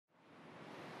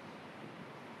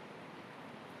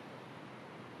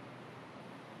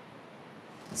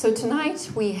So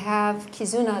tonight we have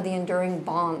Kizuna, the Enduring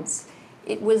Bonds.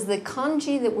 It was the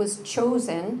kanji that was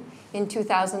chosen in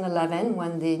 2011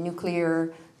 when the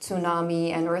nuclear tsunami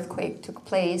and earthquake took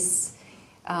place.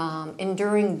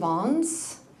 Enduring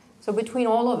bonds, so between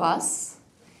all of us.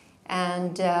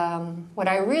 And what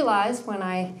I realized when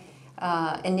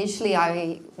initially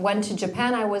I went to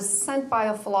Japan, I was sent by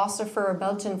a philosopher, a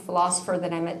Belgian philosopher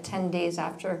that I met 10 days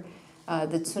after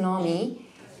the tsunami.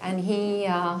 And he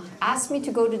asked me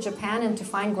to go to Japan and to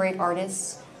find great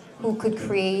artists who could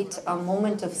create a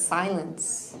moment of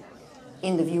silence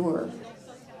in the viewer.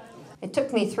 It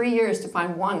took me 3 years to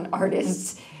find one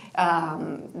artist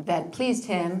that pleased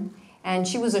him, and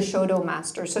she was a shodo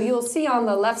master. So you'll see on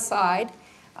the left side,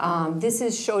 this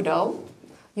is shodo.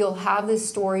 You'll have this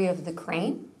story of the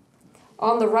crane.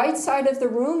 On the right side of the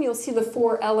room, you'll see the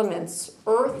 4 elements: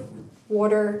 earth,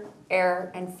 water,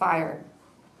 air, and fire.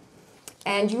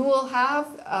 And you will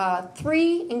have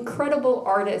 3 incredible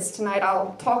artists tonight.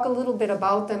 I'll talk a little bit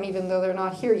about them, even though they're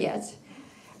not here yet.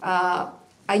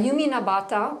 Ayumi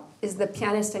Nabata is the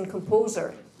pianist and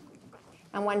composer.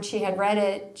 And when she had read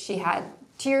it, she had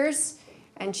tears,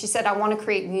 and she said, I want to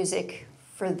create music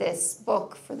for this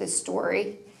book, for this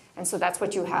story. And so that's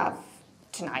what you have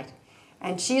tonight.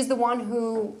 And she's the one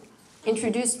who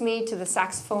introduced me to the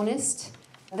saxophonist.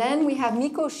 Then we have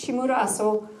Miko Shimura.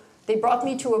 So they brought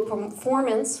me to a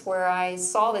performance where I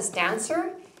saw this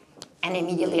dancer, and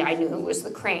immediately I knew it was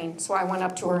the crane. So I went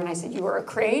up to her and I said, you are a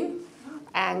crane?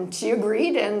 And she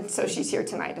agreed, and so she's here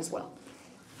tonight as well.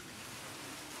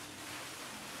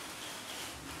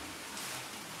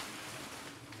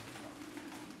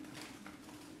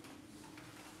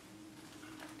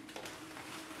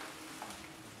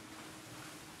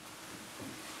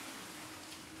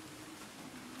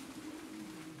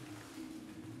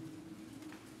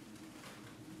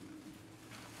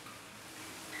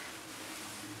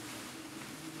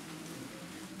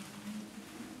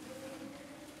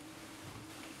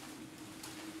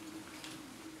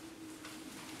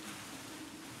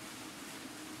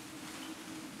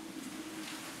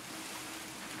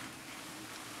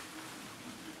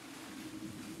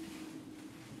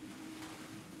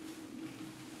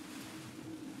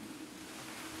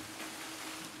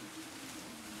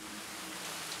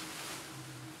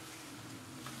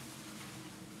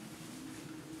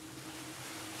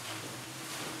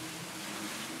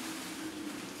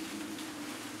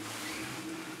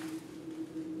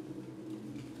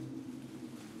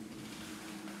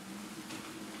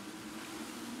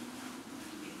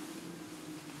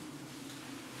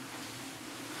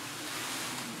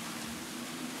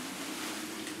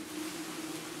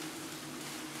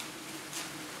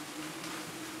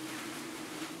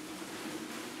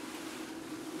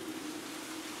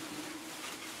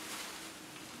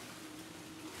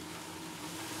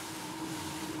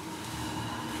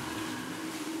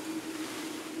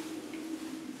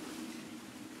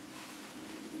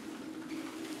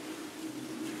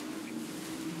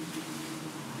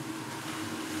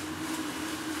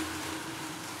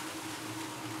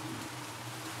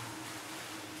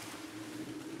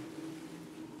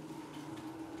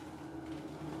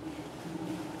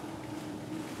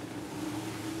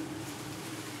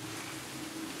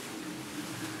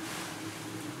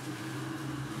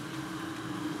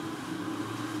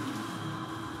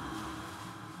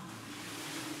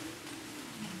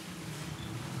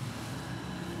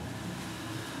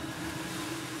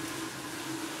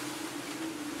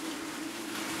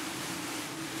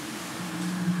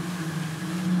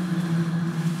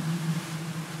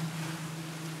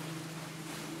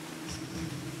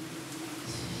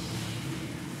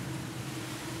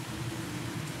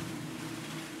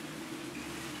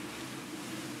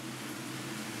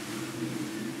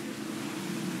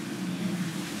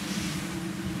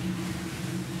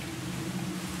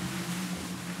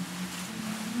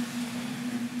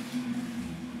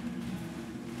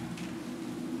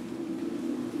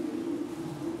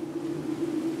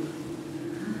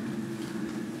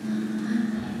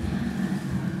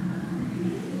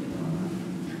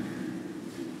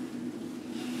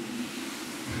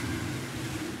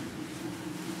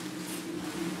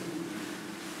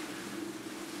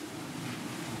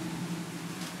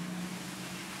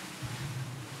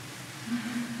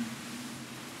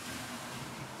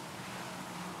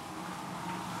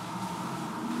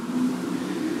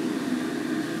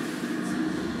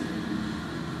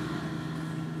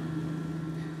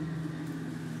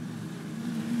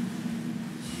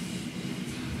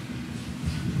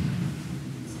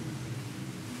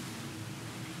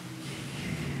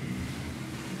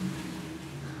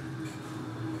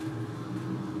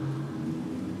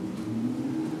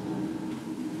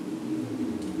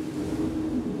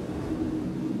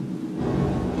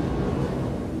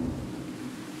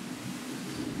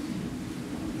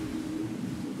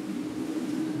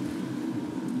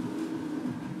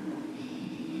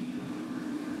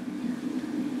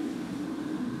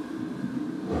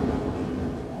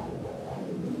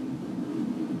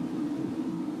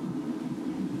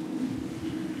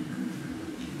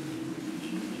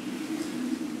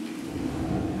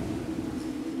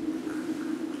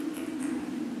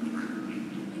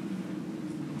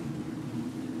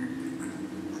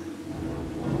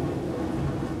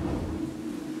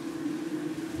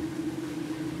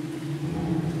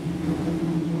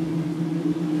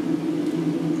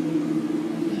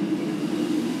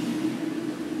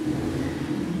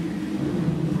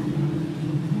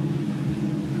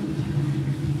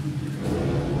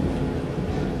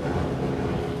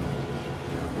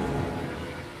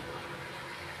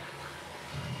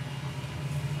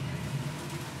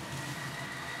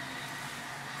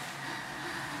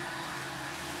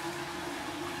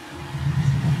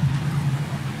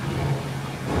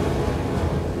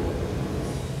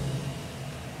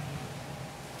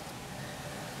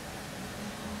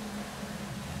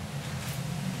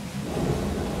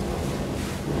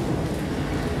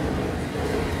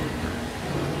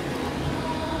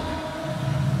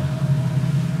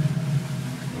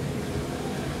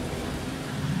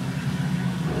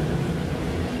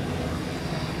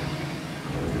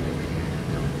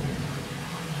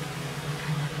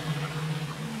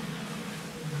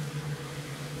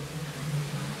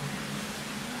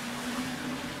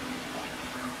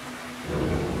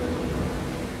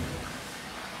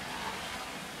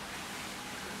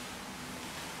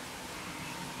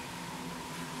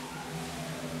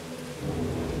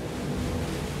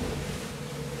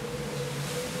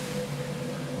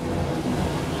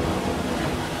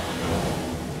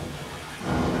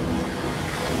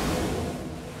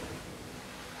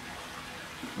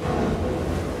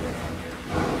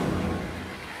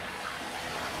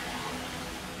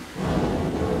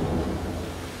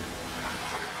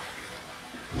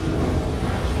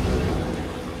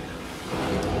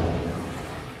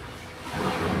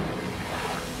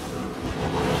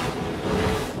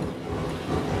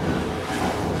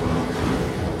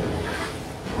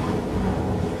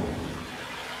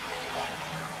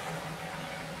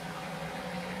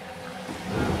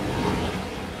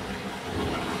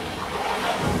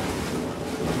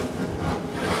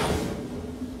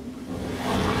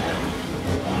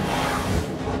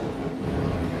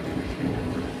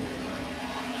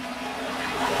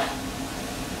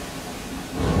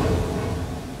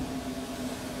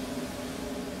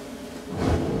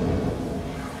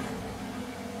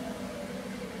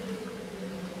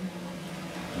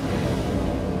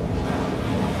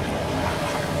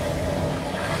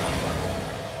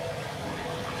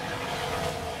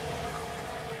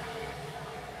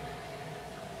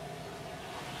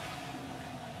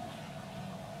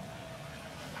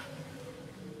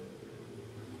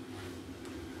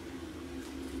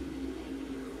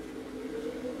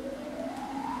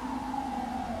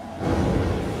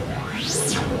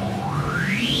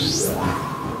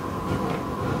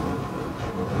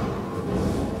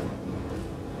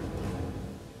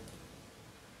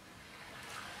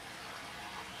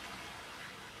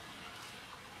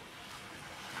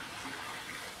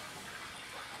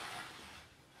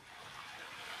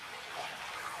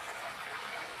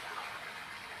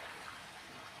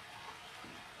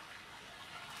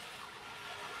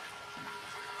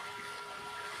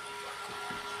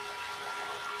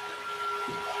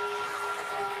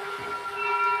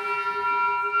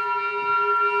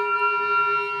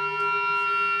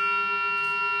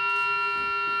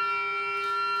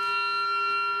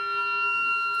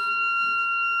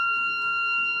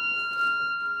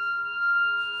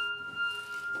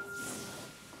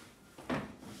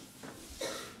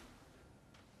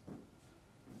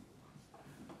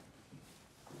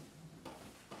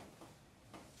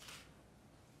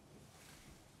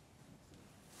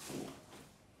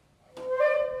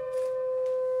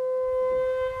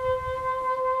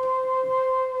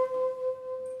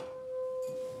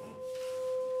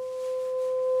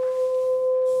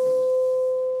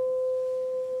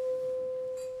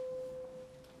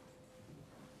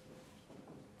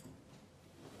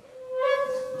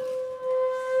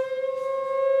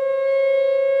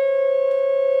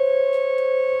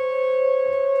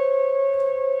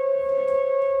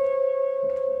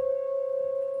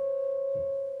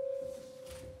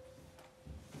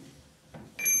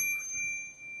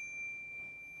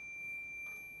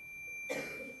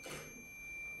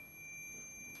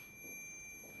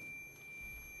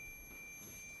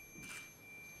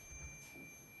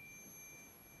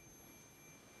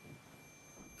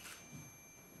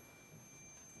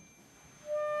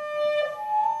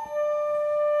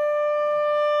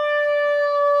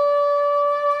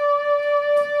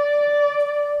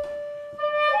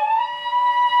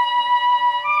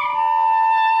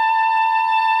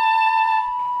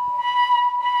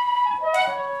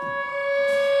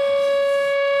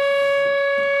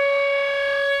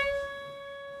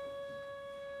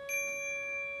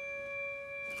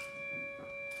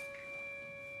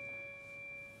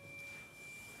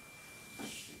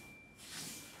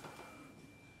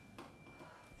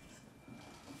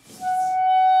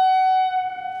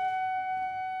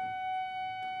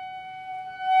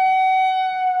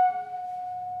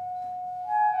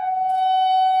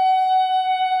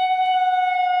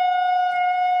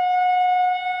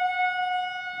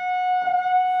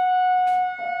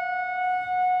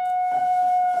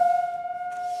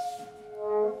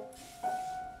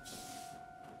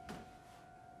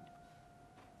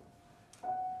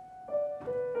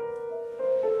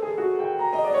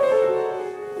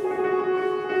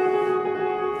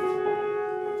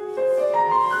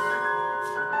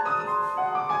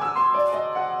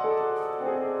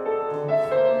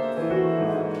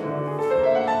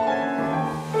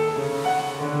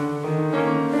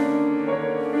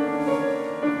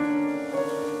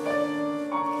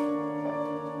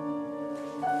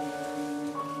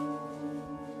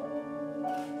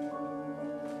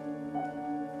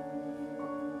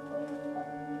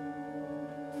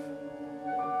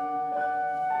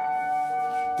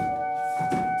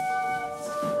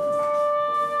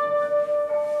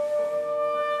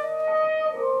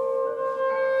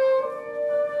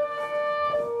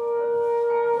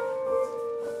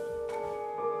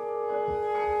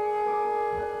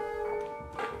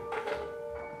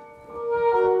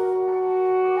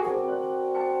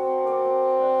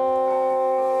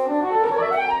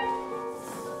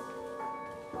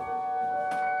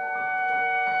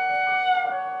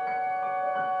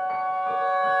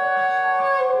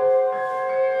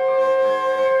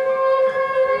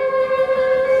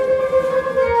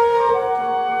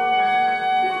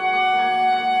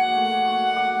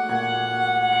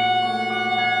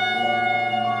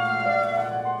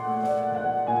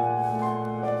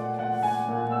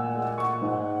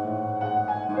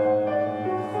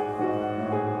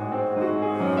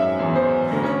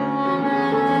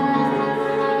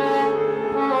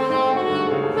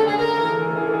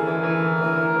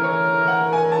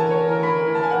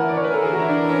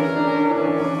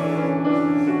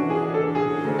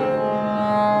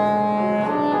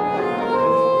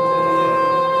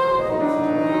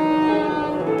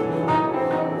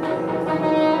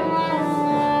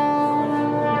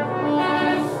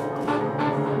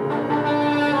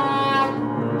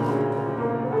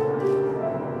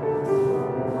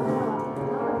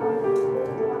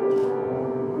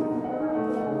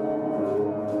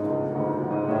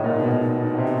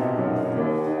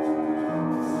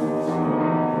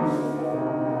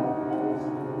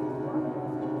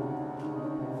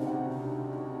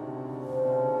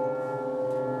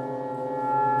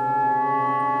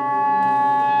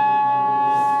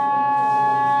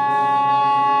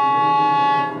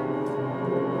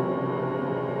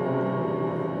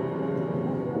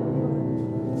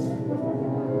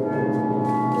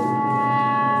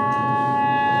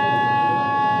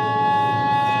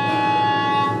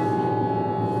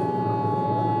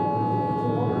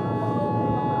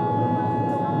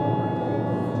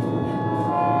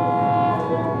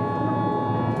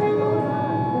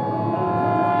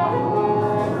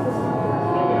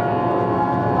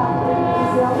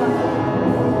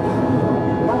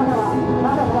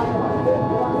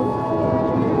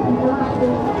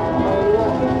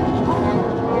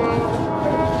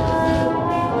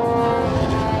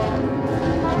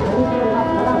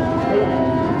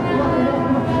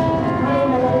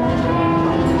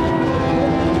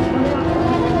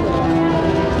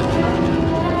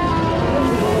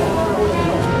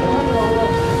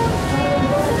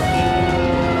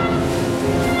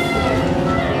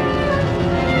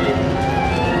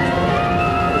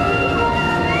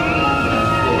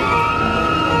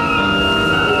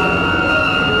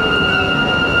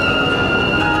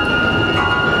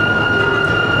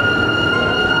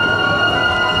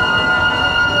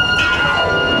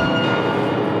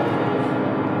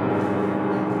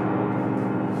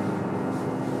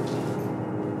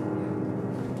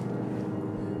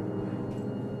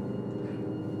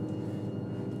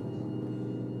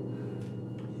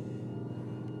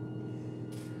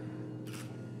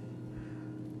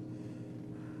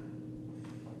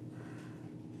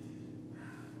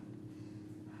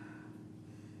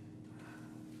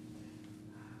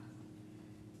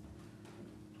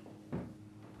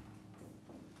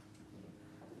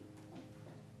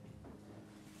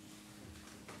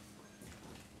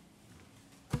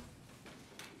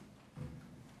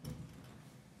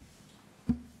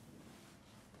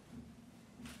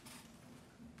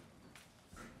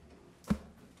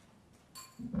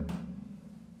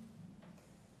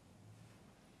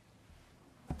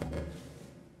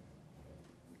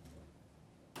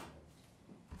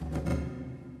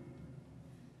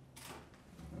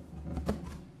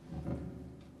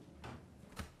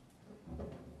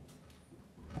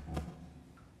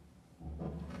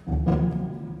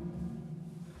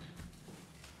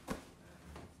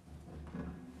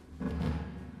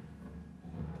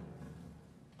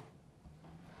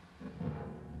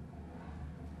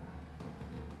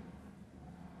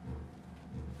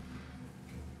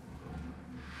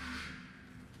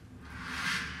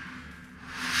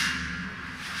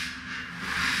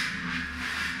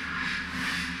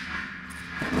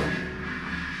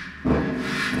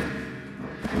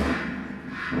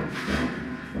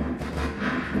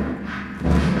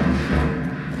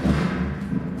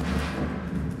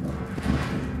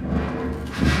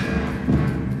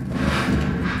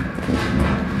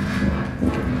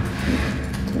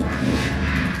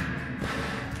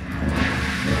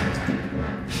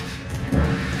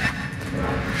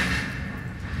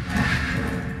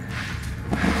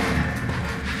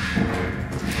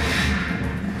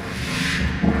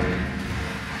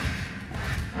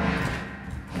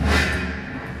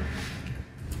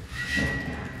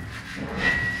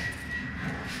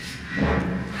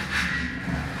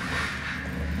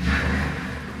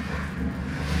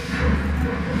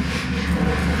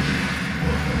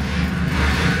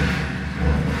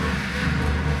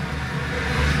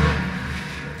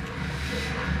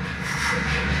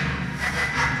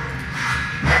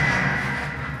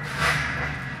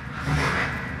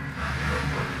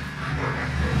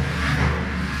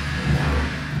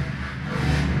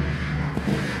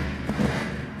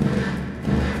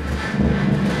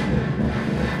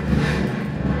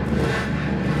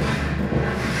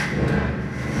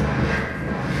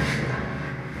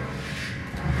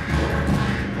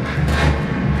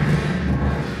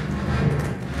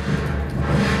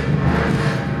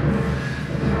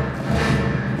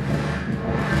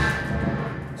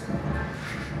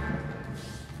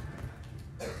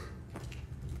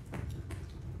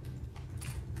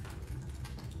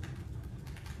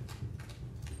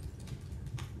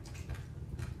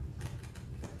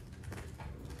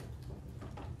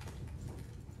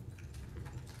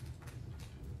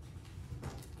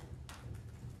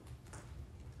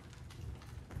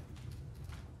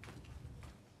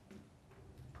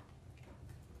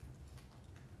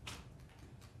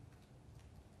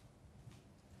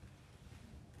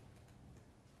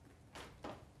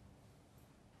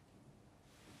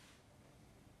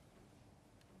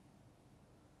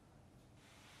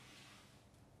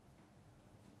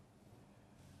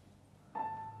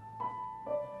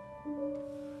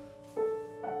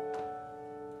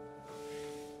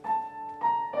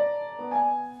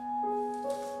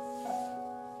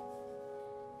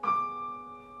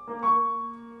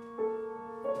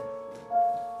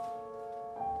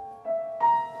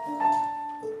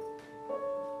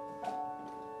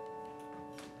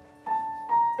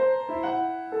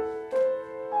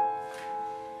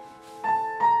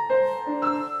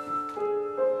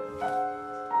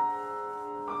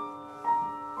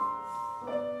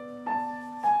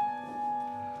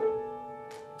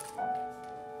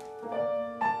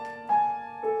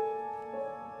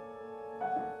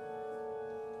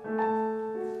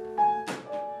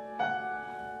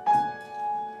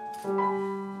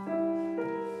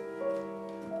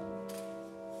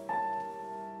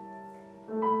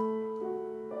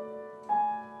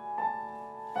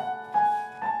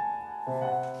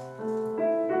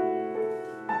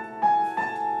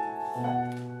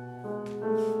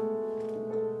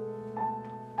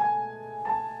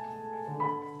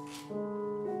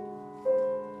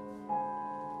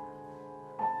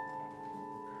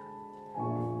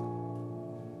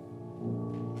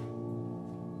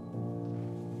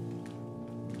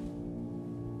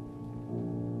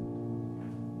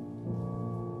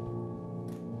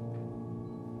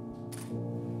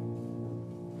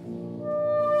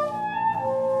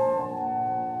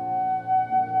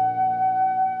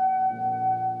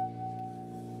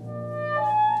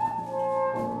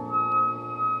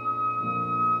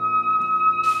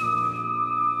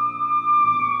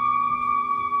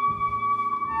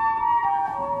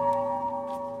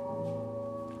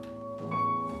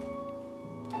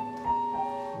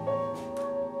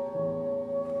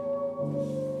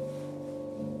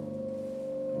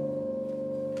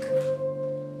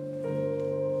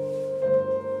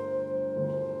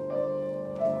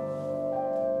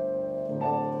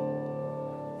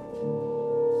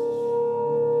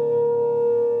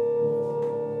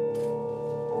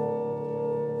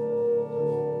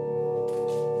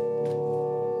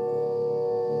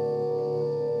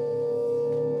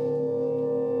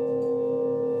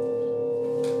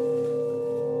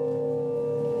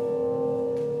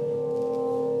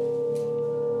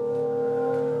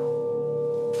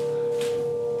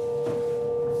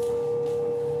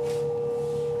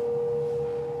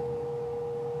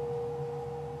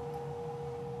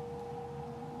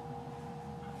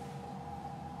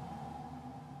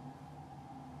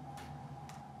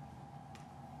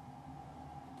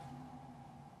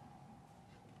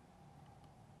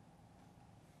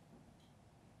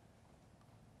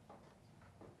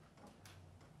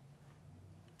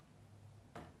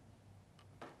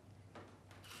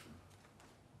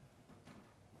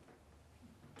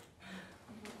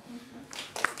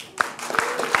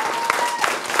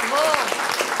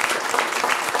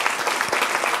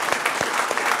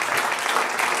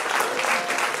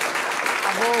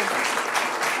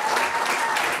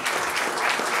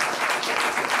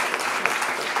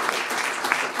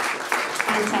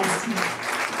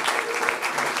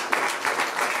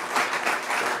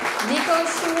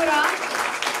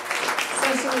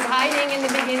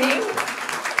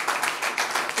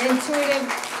 intuitive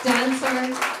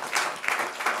dancer.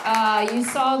 You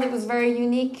saw that was very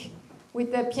unique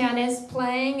with the pianist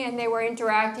playing, and they were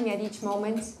interacting at each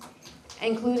moment,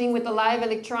 including with the live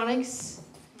electronics.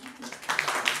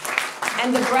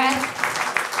 And the breath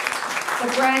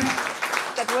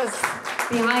that was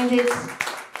behind it.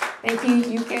 Thank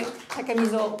you, Yuina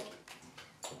Takamizo.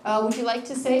 Would you like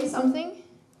to say something?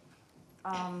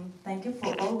 Thank you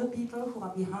for all the people who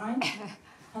are behind,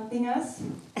 helping us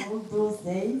all those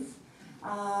days,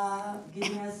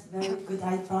 giving us very good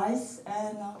advice,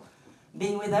 and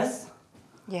being with us,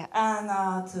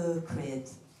 and to create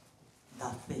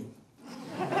that thing.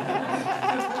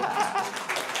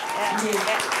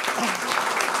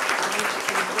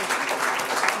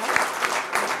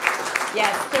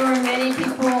 Yes, there were many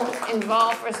people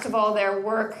involved. First of all, their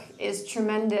work is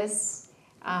tremendous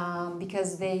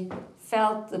because they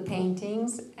felt the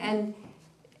paintings, and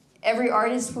every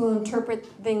artist will interpret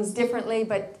things differently,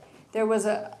 but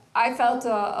I felt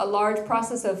a large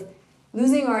process of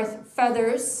losing our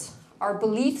feathers, our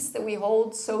beliefs that we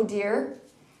hold so dear.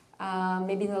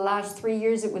 Maybe in the last 3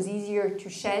 years it was easier to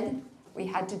shed. We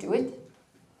had to do it.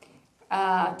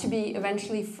 To be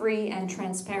eventually free and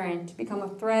transparent, to become a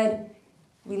thread.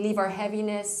 We leave our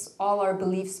heaviness, all our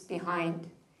beliefs behind.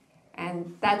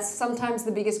 And that's sometimes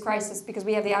the biggest crisis, because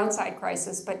we have the outside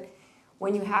crisis, but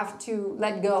when you have to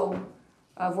let go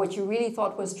of what you really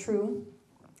thought was true,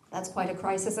 that's quite a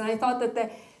crisis. And I thought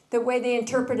that the way they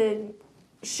interpreted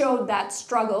showed that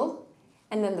struggle,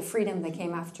 and then the freedom that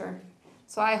came after.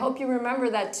 So I hope you remember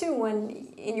that too, when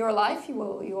in your life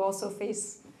you also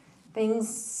face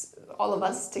things, all of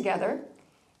us together.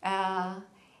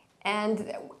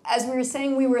 And as we were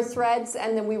saying, we were threads,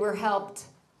 and then we were helped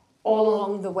all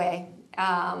along the way.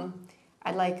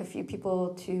 I'd like a few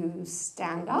people to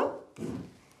stand up.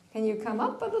 Can you come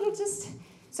up a little just?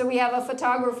 So we have a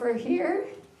photographer here,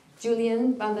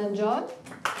 Julian Bandanjod.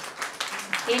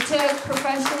 He took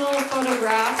professional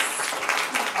photographs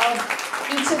of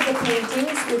each of the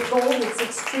paintings. With gold, it's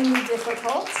extremely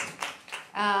difficult.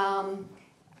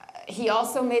 He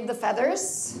also made the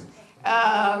feathers.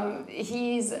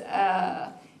 He's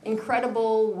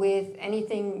incredible with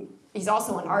anything. He's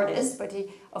also an artist, but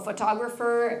a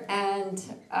photographer and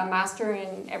a master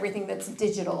in everything that's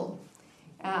digital,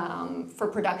 for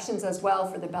productions as well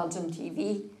for the Belgium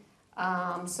TV.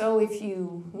 So if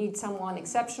you need someone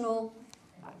exceptional,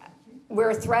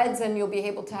 we're threads, and you'll be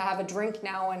able to have a drink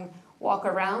now and walk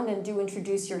around and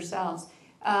introduce yourselves.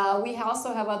 We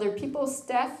also have other people.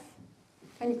 Steph,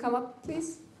 can you come up,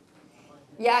 please?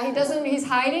 Yeah, he's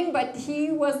hiding, but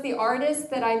he was the artist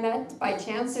that I met by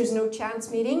chance. There's no chance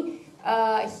meeting.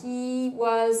 He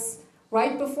was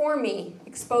right before me,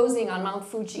 exposing on Mount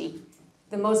Fuji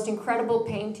the most incredible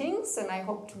paintings, and I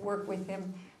hope to work with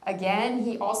him again.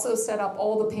 He also set up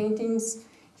all the paintings.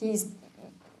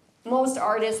 Most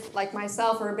artists, like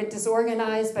myself, are a bit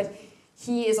disorganized, but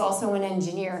he is also an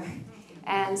engineer.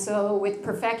 And so with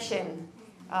perfection,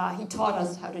 he taught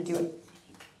us how to do it.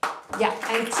 Yeah,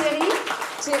 and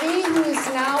Thierry, who is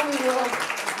now, we will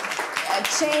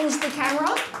change the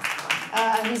camera.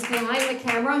 He's behind the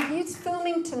camera. He's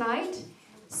filming tonight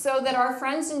so that our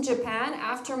friends in Japan,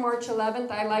 after March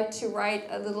 11th, I like to write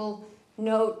a little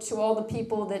note to all the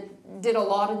people that did a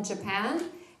lot in Japan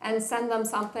and send them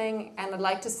something, and I'd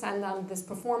like to send them this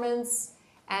performance,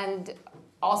 and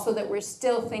also that we're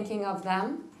still thinking of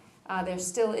them. There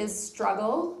still is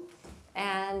struggle,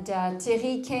 and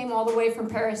Thierry came all the way from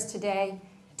Paris today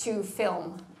to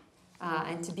film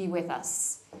and to be with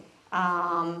us.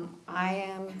 I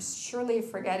am surely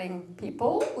forgetting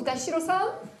people.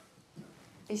 Utashiro-san?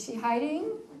 Is she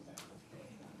hiding?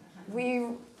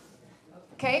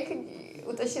 Okay,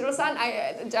 Utashiro-san,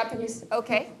 Japanese,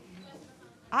 okay.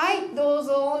 はい、どう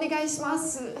ぞお願いしま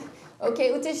す。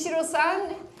Okay,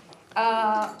 Utashiro-san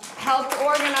helped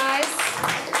organize.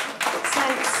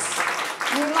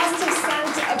 We must have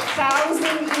sent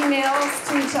 1,000 emails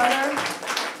to each other.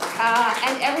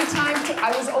 And every time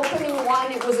I was opening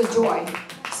one, it was a joy.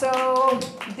 So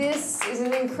this is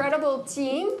an incredible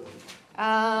team.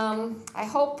 I'm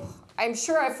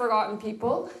sure I've forgotten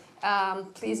people.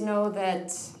 Please know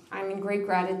that I'm in great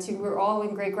gratitude. We're all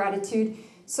in great gratitude.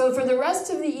 So for the rest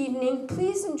of the evening,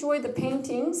 please enjoy the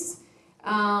paintings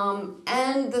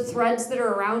and the threads that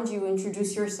are around you.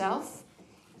 Introduce yourself.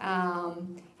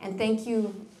 And thank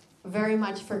you very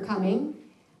much for coming.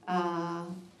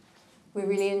 We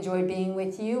really enjoyed being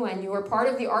with you, and you are part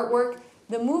of the artwork.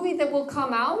 The movie that will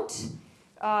come out,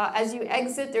 as you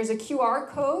exit, there's a QR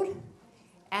code,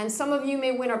 and some of you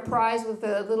may win a prize with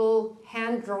a little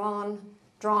hand-drawn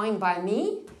drawing by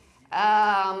me.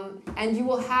 And you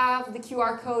will have the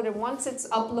QR code, and once it's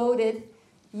uploaded,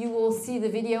 you will see the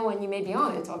video, and you may be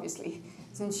on it, obviously,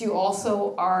 since you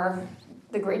also are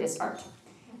the greatest art.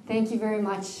 Thank you very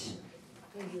much.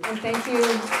 And thank you,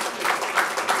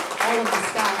 all of the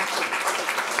staff.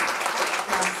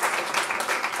 Yes.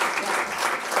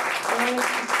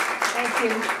 Thank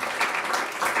you.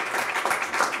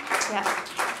 Yeah.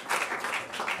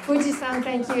 Fuji-san,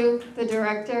 thank you, the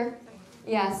director.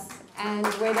 Yes. And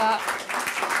Ueda,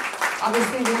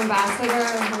 obviously the ambassador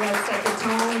who has set the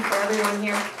tone for everyone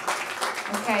here.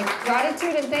 Okay,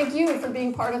 gratitude and thank you for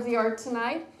being part of the art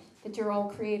tonight, that you're all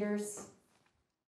creators.